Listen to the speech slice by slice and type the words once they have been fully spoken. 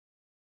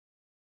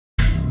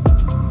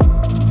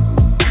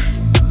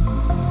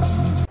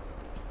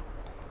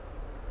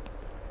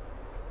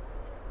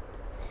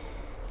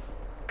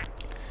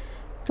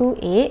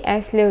2a,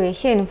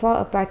 acceleration for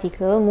a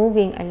particle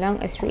moving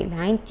along a straight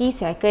line t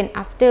second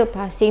after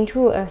passing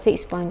through a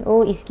fixed point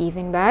O is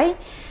given by.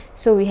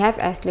 So we have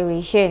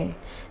acceleration.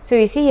 So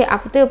you see here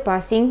after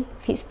passing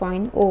fixed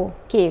point O.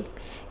 Okay,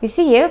 you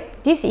see here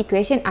this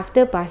equation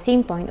after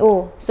passing point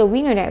O. So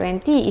we know that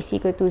when t is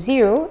equal to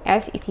 0,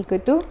 s is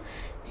equal to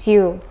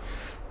 0.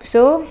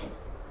 So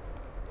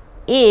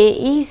A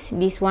is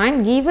this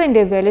one, given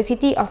the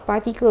velocity of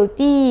particle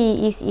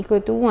t is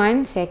equal to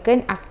 1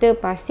 second after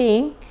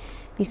passing,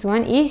 this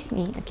one is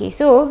ni. Okay,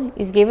 so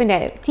it's given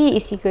that t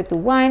is equal to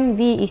 1,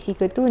 v is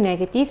equal to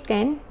negative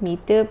 10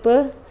 meter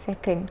per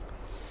second.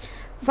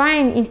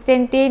 Find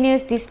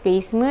instantaneous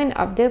displacement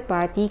of the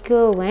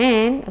particle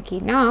when,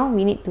 okay, now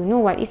we need to know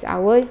what is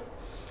our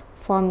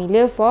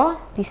formula for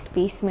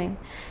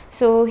displacement.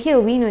 So here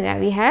we know that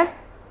we have,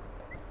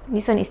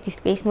 this one is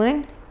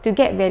displacement, to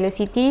get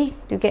velocity,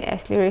 to get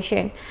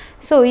acceleration.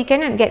 So you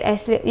cannot get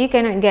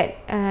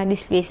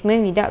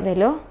displacement without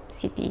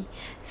velocity.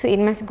 So it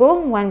must go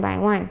one by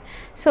one.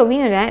 So we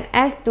know that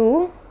as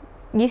to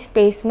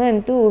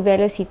displacement to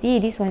velocity,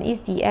 this one is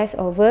ds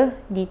over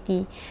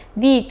dt.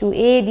 V to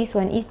a, this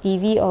one is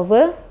dv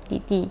over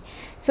dt.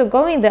 So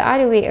going the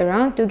other way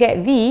around, to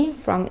get v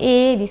from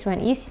a, this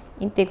one is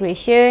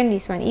integration,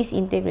 this one is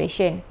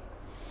integration.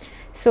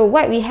 So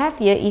what we have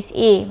here is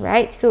a,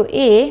 right? So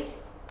a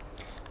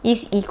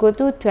is equal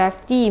to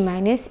 12t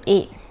minus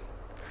 8.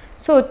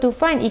 So to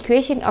find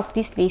equation of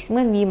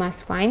displacement, we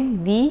must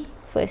find v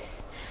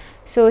first.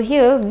 So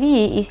here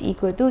v is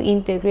equal to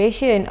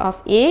integration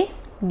of a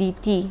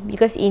dt,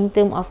 because in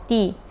term of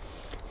t.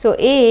 So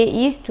a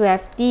is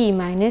 12t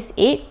minus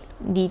 8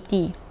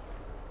 dt.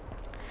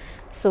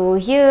 So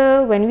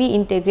here when we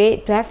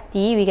integrate 12t,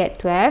 we get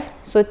 12.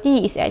 So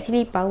t is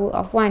actually power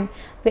of 1.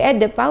 We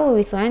add the power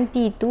with 1,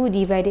 t 2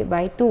 divided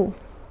by 2.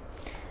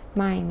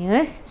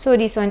 Minus, so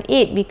this one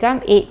 8 become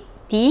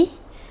 8t.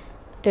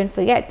 Don't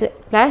forget to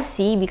plus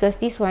c, because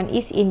this one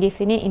is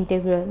indefinite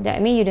integral.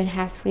 That means you don't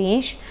have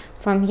range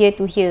from here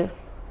to here.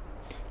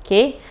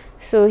 Okay,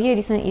 so here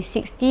this one is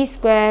 6t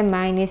square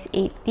minus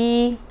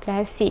 8t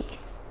plus c.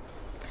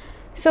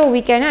 So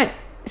we cannot,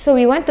 so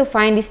we want to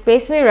find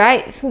displacement,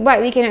 right? So but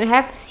we cannot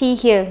have c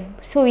here.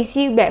 So we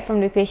see back from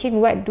the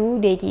question, what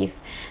do they give?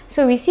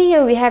 So we see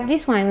here we have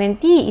this one, when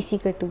t is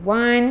equal to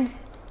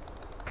 1,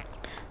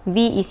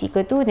 v is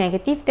equal to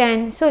negative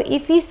 10. So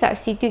if we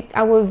substitute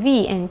our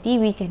v and t,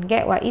 we can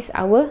get what is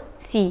our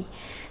c.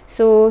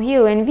 So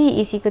here when v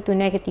is equal to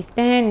negative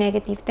 10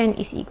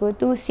 is equal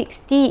to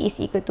 6t is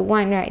equal to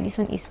 1, right? This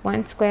one is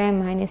 1 square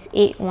minus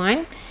 8,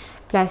 1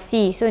 plus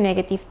c. So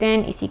negative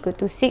 10 is equal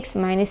to 6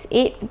 minus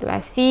 8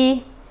 plus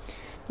c.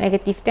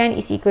 Negative 10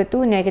 is equal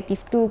to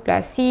negative 2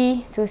 plus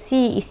c. So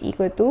c is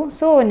equal to,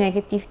 so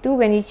negative 2,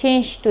 when you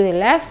change to the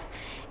left,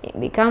 it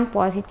becomes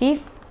positive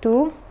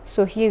 2.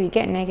 So here we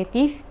get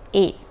negative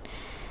 8.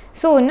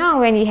 So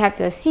now when you have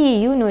your c,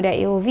 you know that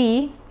your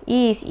v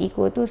is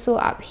equal to, so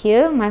up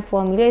here my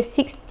formula is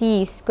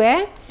 6t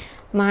square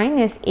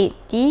minus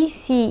 8t,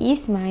 c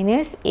is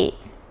minus 8.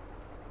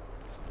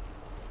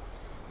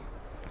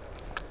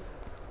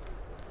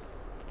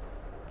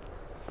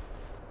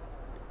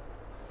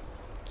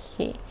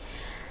 Okay.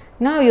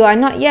 Now you are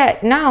not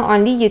yet. Now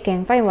only you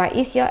can find what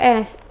is your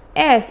s.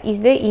 S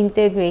is the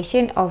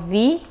integration of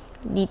v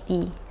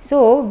dt.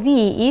 So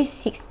v is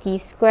 6t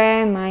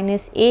square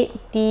minus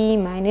 8t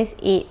minus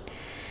 8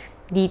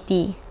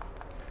 dt.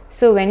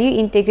 So when you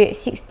integrate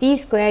 6t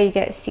square, you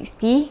get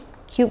 6t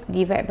cubed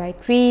divided by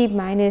 3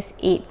 minus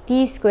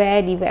 8t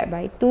square divided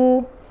by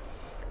 2.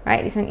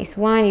 Right, this one is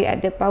 1, you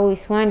add the power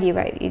is 1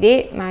 divided with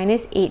 8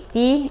 minus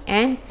 8t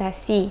and plus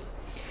c.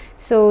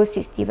 So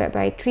 6 divided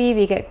by 3,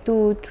 we get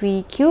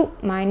 3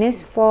 cubed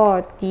minus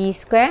 4t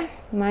square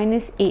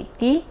minus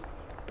 8t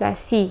plus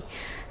c.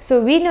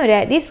 So we know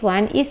that this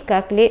one is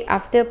calculated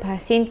after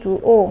passing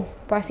through O.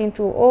 Passing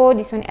through O,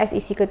 this one s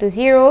is equal to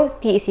 0,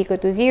 t is equal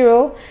to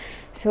 0.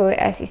 So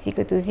s is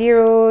equal to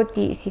 0,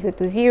 t is equal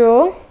to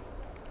 0.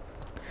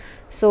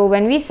 So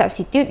when we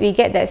substitute, we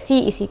get that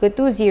c is equal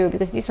to 0,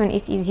 because this one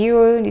is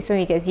 0, this one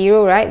we get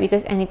 0, right?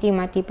 Because anything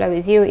multiplied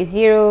with 0 is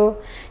 0.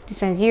 This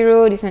one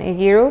 0, this one is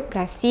 0,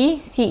 plus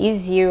c, c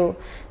is 0.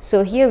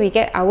 So here we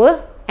get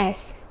our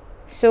s.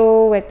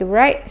 So where to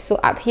write?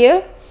 So up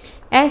here,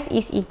 s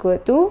is equal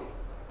to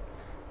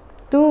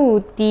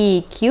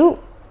 2t cubed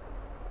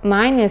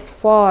minus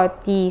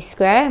 4t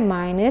square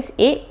minus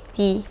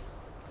 8t,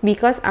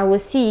 because our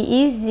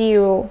c is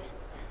 0.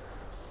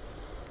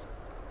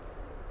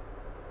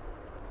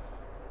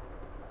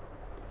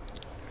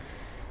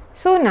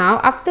 So now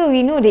after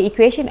we know the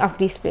equation of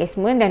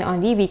displacement, then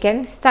only we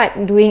can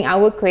start doing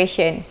our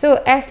question.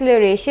 So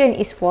acceleration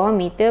is 4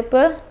 meter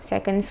per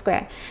second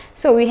square.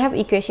 So we have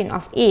equation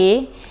of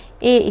a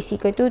is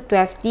equal to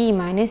 12t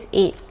minus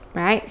 8.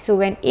 Right, so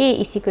when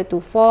a is equal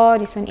to 4,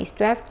 this one is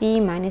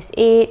 12t minus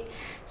 8.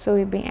 So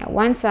we bring at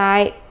one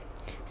side.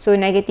 So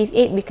negative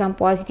 8 become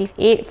positive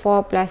 8.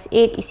 4 plus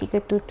 8 is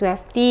equal to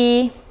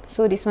 12t.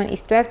 So this one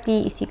is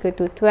 12t is equal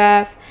to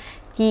 12.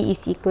 t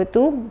is equal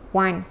to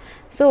 1.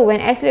 So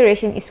when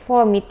acceleration is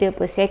 4 meter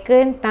per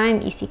second,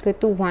 time is equal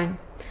to 1.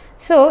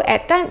 So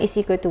at time is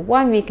equal to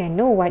 1, we can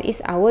know what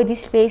is our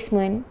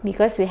displacement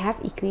because we have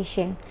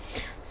equation.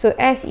 So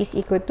s is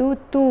equal to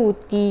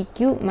 2t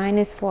cubed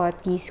minus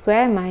 4t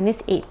square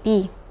minus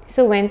 8t.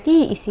 So when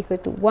t is equal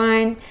to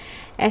 1,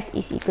 s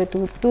is equal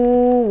to 2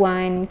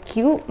 1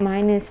 cubed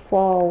minus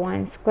 4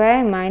 1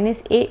 square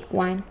minus 8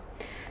 1.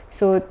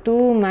 So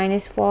 2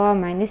 minus 4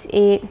 minus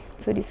 8.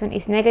 So this one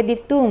is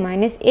negative 2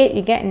 minus 8.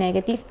 You get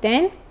negative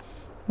 10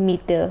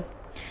 meter.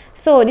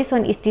 So this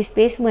one is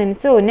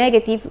displacement. So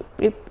negative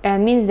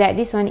means that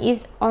this one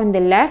is on the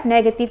left,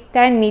 negative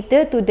 10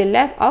 meter to the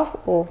left of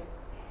O.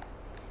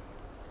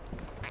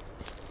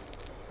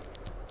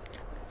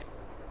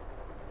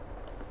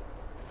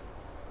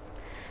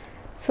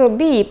 So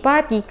B,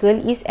 particle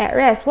is at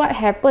rest. What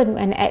happened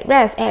when at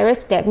rest? At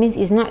rest, that means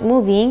it's not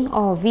moving,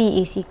 or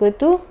V is equal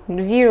to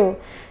 0.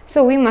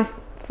 So we must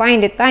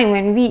find the time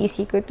when V is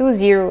equal to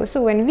 0.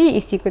 So when V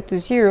is equal to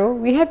 0,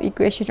 we have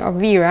equation of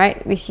V, right?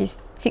 Which is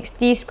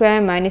 6t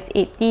square minus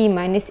 8t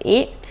minus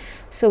 8.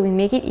 So we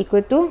make it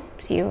equal to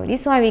 0.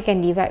 This one we can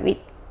divide with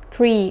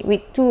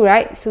 2,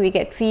 right? So we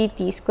get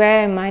 3t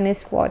square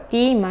minus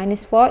 4t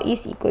minus 4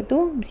 is equal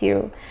to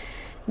 0.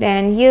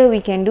 Then here we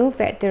can do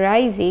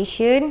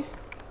factorization.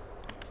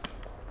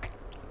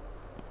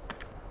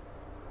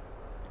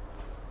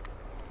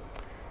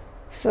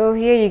 So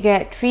here you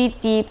get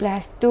 3t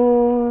plus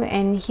 2,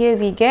 and here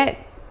we get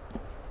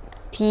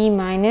t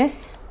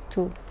minus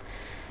 2.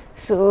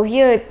 So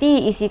here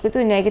t is equal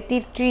to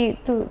negative 2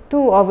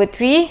 over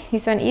 3.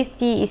 This one is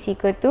t is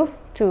equal to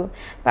 2.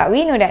 But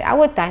we know that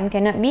our time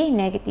cannot be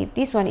negative.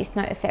 This one is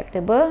not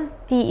acceptable.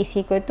 T is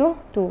equal to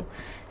 2.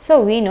 So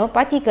we know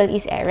particle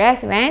is at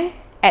rest when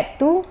at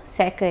 2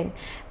 seconds.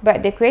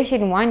 But the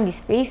question 1,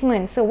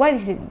 displacement. So what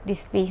is the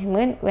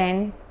displacement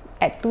when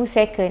at 2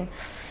 seconds?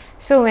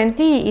 So when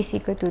t is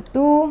equal to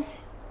 2,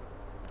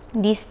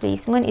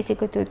 displacement is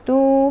equal to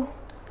 2.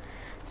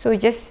 So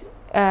just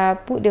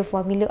put the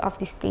formula of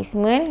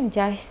displacement.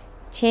 Just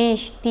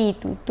change t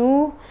to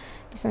 2.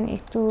 This one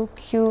is 2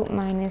 cubed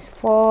minus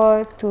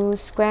 4, 2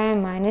 square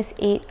minus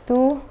 8,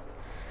 2.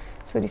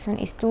 So this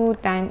one is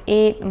 2 times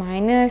 8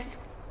 minus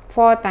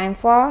 4 times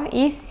 4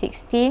 is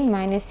 16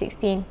 minus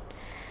 16.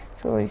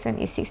 So this one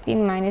is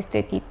 16 minus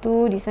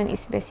 32. This one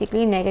is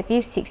basically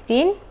negative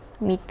 16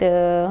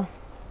 meter.